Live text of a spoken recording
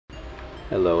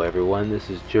Hello everyone, this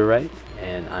is jGRite,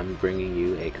 and I'm bringing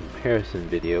you a comparison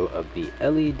video of the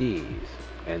LEDs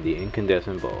and the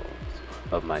incandescent bulbs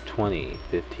of my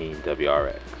 2015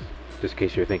 WRX. Just in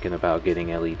case you're thinking about getting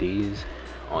LEDs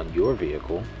on your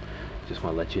vehicle, just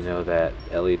want to let you know that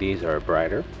LEDs are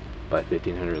brighter by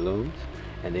 1500 lumens,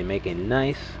 and they make a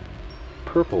nice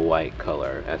purple-white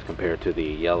color as compared to the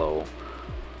yellow,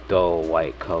 dull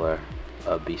white color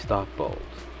of the stock bulbs.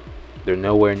 They're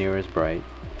nowhere near as bright.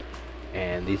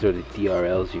 And these are the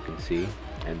DRLs you can see,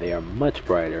 and they are much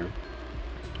brighter,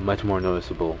 much more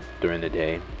noticeable during the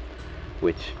day,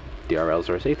 which DRLs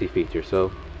are a safety feature,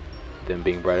 so them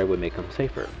being brighter would make them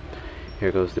safer.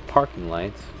 Here goes the parking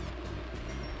lights,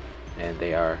 and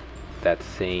they are that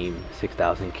same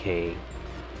 6000K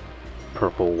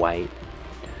purple white.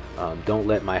 Don't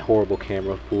let my horrible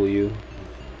camera fool you.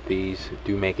 These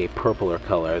do make a purpler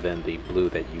color than the blue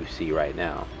that you see right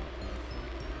now.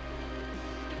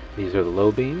 These are the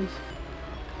low beams.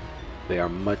 They are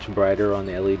much brighter on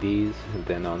the LEDs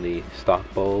than on the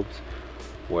stock bulbs,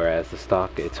 whereas the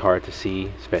stock, it's hard to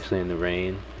see, especially in the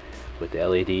rain. With the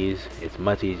LEDs, it's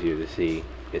much easier to see,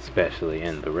 especially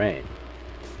in the rain.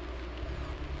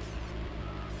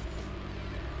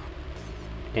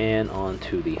 And on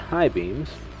to the high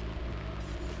beams.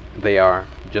 They are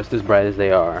just as bright as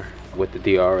they are with the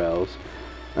DRLs.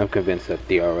 I'm convinced that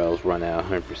DRLs run at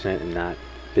 100% and not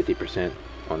 50%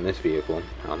 on this vehicle.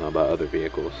 I don't know about other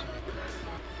vehicles.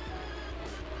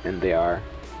 And they are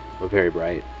very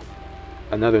bright.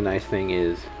 Another nice thing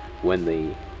is when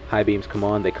the high beams come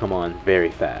on, they come on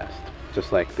very fast,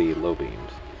 just like the low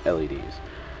beams,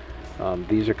 LEDs.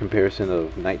 These are comparison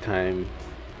of nighttime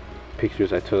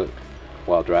pictures I took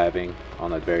while driving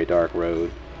on a very dark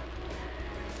road.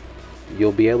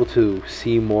 You'll be able to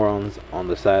see more on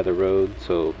the side of the road,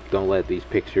 so don't let these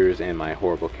pictures and my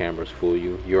horrible cameras fool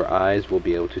you. Your eyes will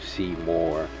be able to see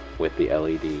more with the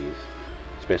LEDs,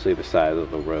 especially the side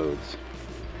of the roads.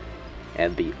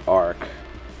 And the arc,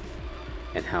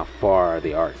 and how far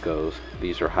the arc goes.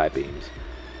 These are high beams.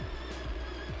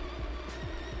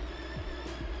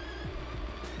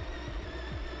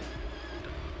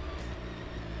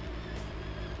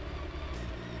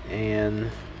 And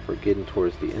we're getting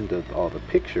towards the end of all the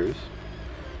pictures,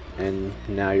 and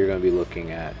now you're going to be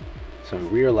looking at some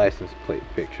rear license plate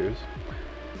pictures.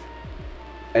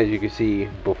 As you can see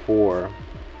before,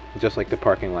 just like the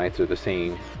parking lights are the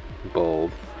same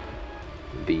bulb,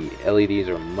 the LEDs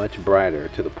are much brighter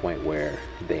to the point where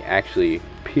they actually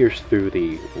pierce through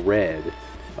the red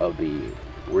of the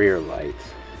rear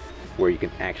lights, where you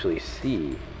can actually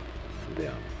see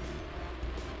them.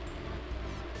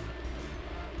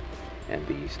 And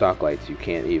the stock lights, you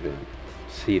can't even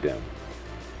see them.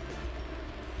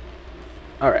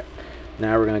 Alright,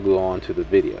 now we're going to go on to the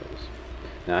videos.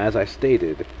 Now, as I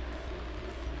stated,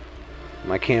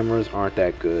 my cameras aren't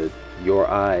that good. Your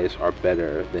eyes are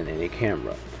better than any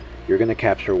camera. You're going to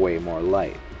capture way more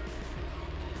light.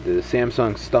 The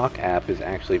Samsung stock app is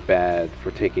actually bad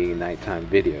for taking nighttime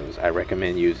videos. I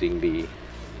recommend using the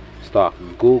stock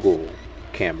Google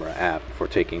camera app for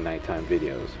taking nighttime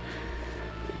videos.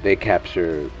 They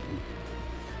capture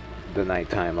the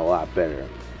nighttime a lot better.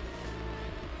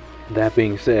 That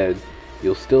being said,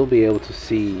 you'll still be able to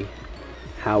see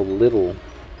how little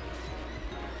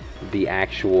the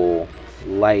actual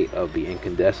light of the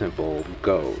incandescent bulb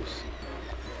goes.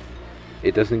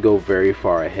 It doesn't go very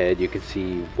far ahead. You can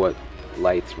see what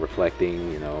light's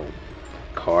reflecting, you know,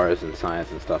 cars and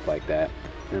signs and stuff like that.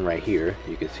 And right here,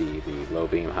 you can see the low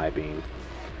beam, high beam.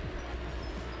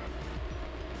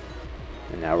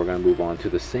 And now we're going to move on to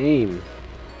the same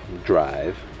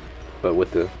drive, but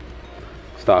with the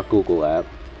stock Google app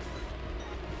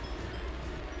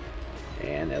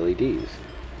and LEDs.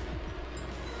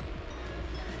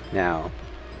 Now,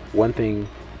 one thing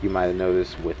you might have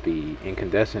noticed with the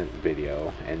incandescent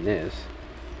video and this,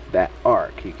 that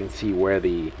arc, you can see where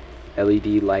the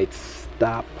LED lights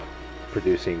stop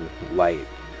producing light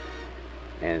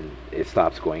and it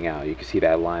stops going out. You can see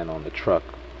that line on the truck.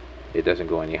 It doesn't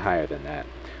go any higher than that.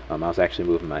 I was actually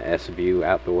moving my S view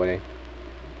out the way.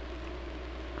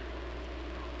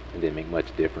 It didn't make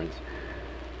much difference.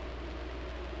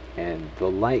 And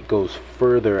the light goes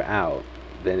further out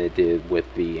than it did with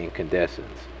the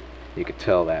incandescents. You could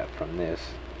tell that from this.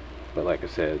 But like I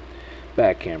said,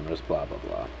 bad cameras, blah blah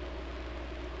blah.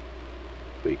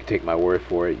 But you can take my word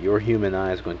for it. Your human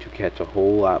eye is going to catch a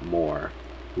whole lot more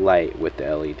light with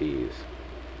the LEDs.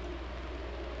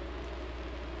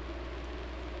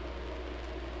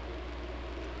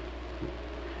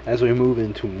 As we move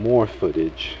into more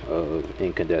footage of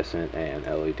incandescent and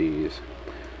LEDs,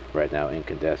 right now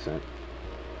incandescent,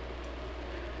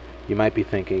 You might be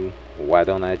thinking, why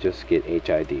don't I just get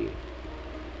HID?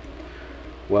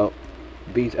 Well,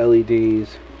 these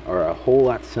LEDs are a whole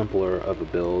lot simpler of a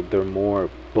build. They're more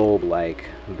bulb-like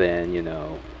than, you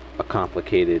know, a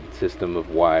complicated system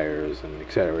of wires and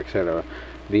etc, etc.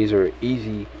 These are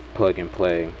easy plug and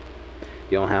play.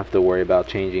 You don't have to worry about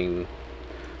changing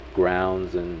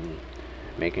grounds and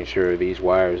making sure these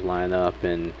wires line up,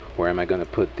 and where am I going to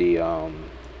put the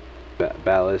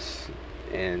ballast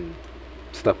and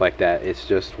stuff like that. It's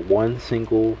just one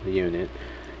single unit.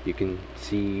 You can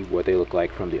see what they look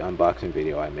like from the unboxing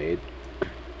video I made,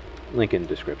 link in the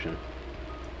description,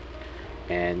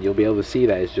 and you'll be able to see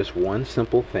that it's just one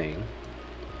simple thing.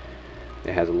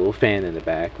 It has a little fan in the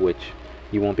back, which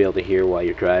you won't be able to hear while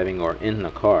you're driving or in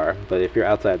the car, but if you're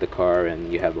outside the car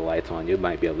and you have the lights on, you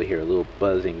might be able to hear a little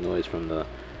buzzing noise from the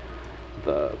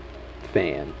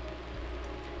fan.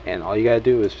 And all you gotta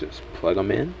do is just plug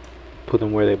them in, put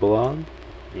them where they belong,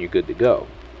 and you're good to go.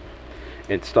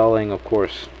 Installing, of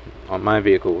course, on my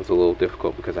vehicle was a little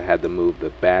difficult because I had to move the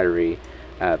battery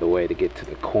out of the way to get to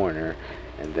the corner,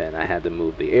 and then I had to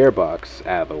move the airbox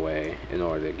out of the way in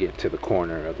order to get to the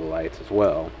corner of the lights as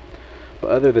well.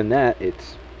 But other than that,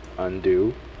 it's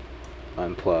undo,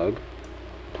 unplug,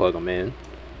 plug them in,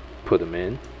 put them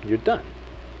in, you're done.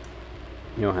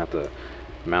 You don't have to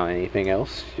mount anything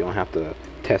else. You don't have to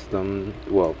test them.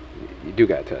 Well, you do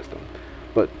gotta test them,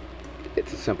 but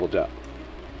it's a simple job.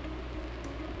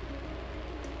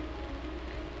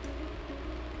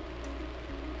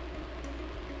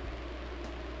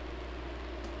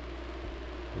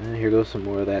 And here goes some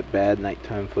more of that bad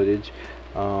nighttime footage.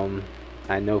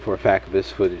 I know for a fact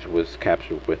this footage was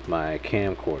captured with my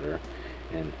camcorder,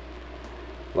 and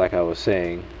like I was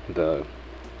saying, the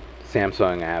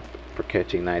Samsung app for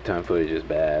catching nighttime footage is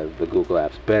bad, the Google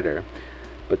app's better,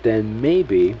 but then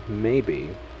maybe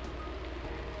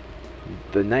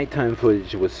the nighttime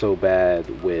footage was so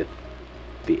bad with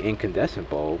the incandescent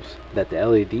bulbs that the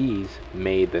LEDs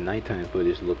made the nighttime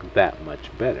footage look that much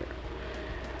better.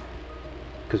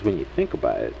 Because when you think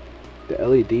about it, the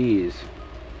LEDs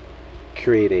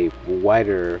create a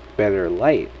wider, better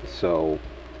light, so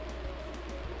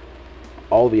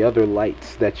all the other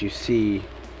lights that you see,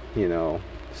 you know,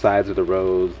 sides of the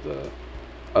roads, the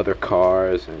other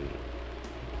cars, and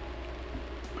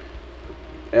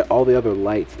all the other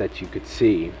lights that you could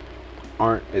see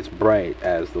aren't as bright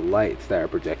as the lights that are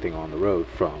projecting on the road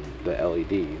from the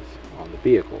LEDs on the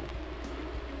vehicle.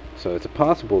 So it's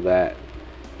possible that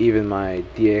even my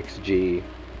DXG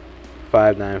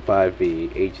 595V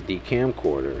HD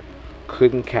camcorder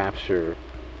couldn't capture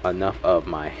enough of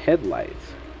my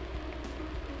headlights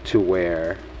to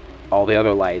where all the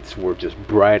other lights were just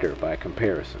brighter by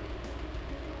comparison.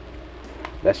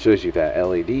 That shows you that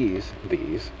LEDs,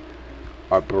 these,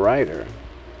 are brighter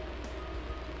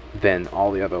than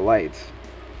all the other lights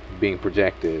being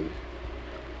projected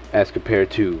as compared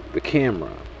to the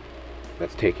camera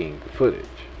that's taking the footage.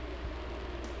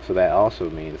 So that also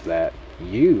means that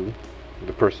you,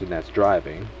 the person that's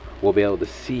driving, will be able to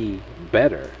see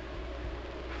better,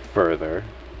 further,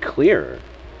 clearer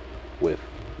with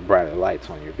brighter lights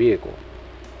on your vehicle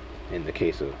in the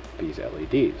case of these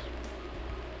LEDs.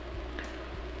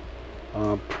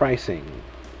 Pricing.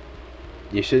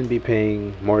 You shouldn't be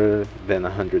paying more than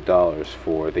 $100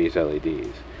 for these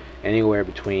LEDs. Anywhere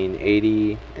between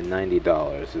 $80 and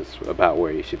 $90 is about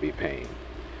where you should be paying.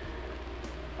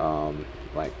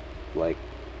 Like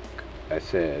I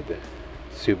said,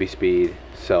 SubiSpeed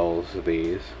sells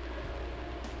these,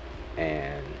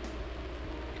 and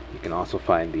you can also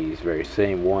find these very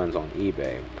same ones on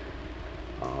eBay.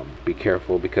 Be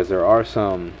careful, because there are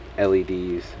some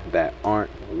LEDs that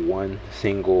aren't one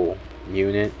single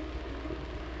unit.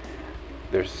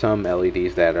 There's some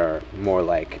LEDs that are more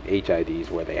like HIDs,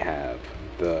 where they have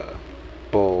the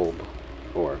bulb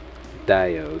or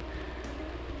diode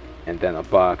and then a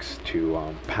box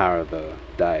to power the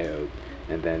diode,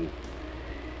 and then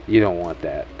you don't want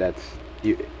that.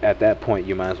 At that point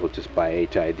you might as well just buy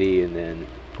HID and then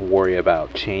worry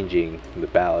about changing the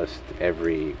ballast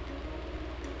every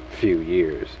few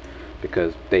years,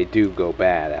 because they do go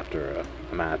bad after a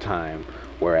amount of time,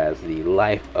 whereas the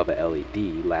life of a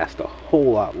LED lasts a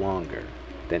whole lot longer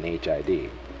than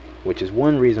HID, which is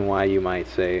one reason why you might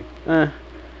say,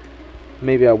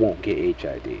 maybe I won't get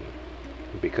HID,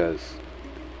 because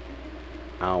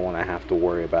I don't want to have to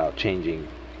worry about changing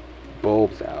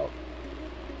bulbs out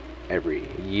every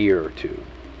year or two.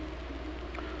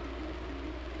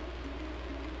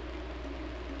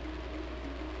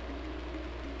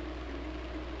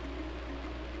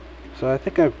 So I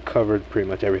think I've covered pretty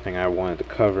much everything I wanted to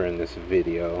cover in this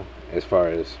video as far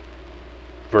as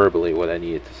verbally what I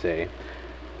needed to say.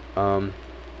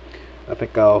 I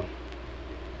think I'll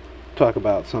talk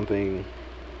about something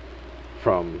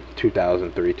from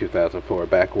 2003, 2004,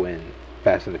 back when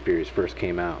Fast and the Furious first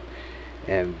came out.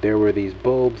 And there were these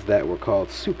bulbs that were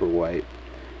called super white,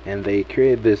 and they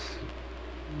created this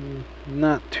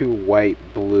not too white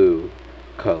blue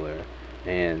color,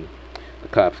 and the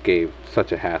cops gave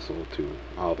such a hassle to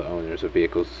all the owners of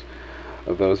vehicles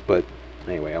of those. But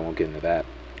anyway, I won't get into that.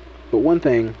 But one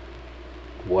thing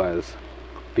was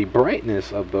the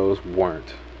brightness of those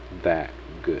weren't that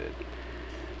good.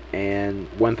 And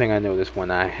one thing I noticed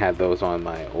when I had those on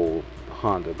my old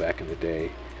Honda back in the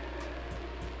day,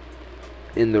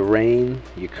 in the rain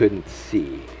you couldn't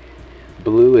see.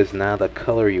 Blue is not a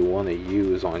color you want to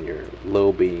use on your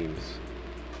low beams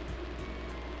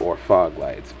or fog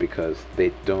lights, because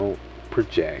they don't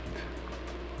project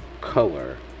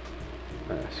color.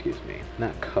 Excuse me,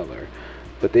 not color,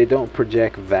 but they don't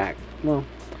project that, well,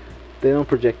 they don't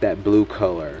project that blue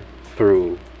color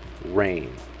through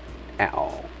rain at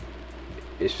all.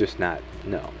 It's just not,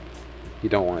 no, you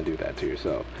don't want to do that to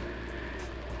yourself.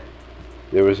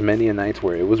 There was many a nights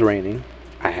where it was raining,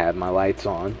 I had my lights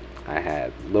on, I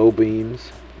had low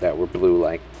beams that were blue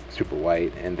like super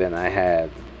white, and then I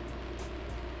had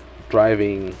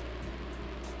driving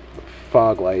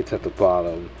fog lights at the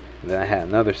bottom, and then I had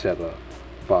another set of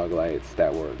fog lights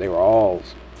that were all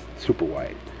super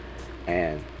white,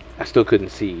 and I still couldn't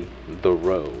see the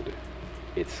road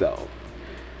itself.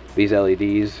 These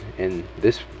LEDs in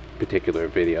this particular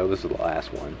video, this is the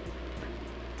last one,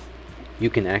 you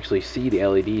can actually see the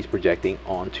LEDs projecting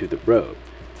onto the road,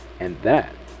 and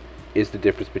that is the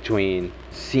difference between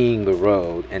seeing the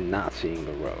road and not seeing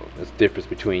the road. There's the difference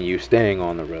between you staying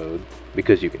on the road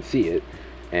because you can see it,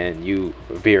 and you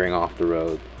veering off the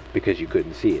road because you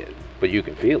couldn't see it, but you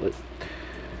can feel it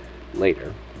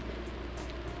later.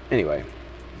 Anyway,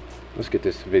 let's get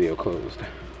this video closed.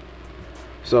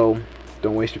 So,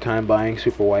 don't waste your time buying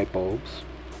super white bulbs.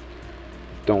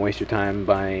 Don't waste your time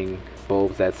buying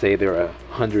bulbs that say they're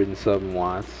 100 and something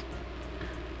watts.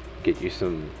 Get you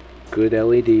some good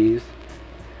LEDs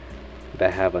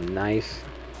that have a nice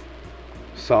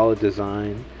solid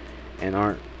design and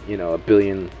aren't, you know, a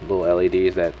billion little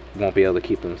LEDs that won't be able to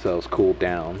keep themselves cooled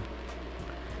down,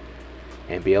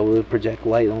 and be able to project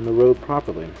light on the road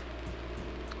properly.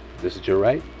 This is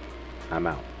jGRite. I'm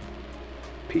out.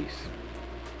 Peace.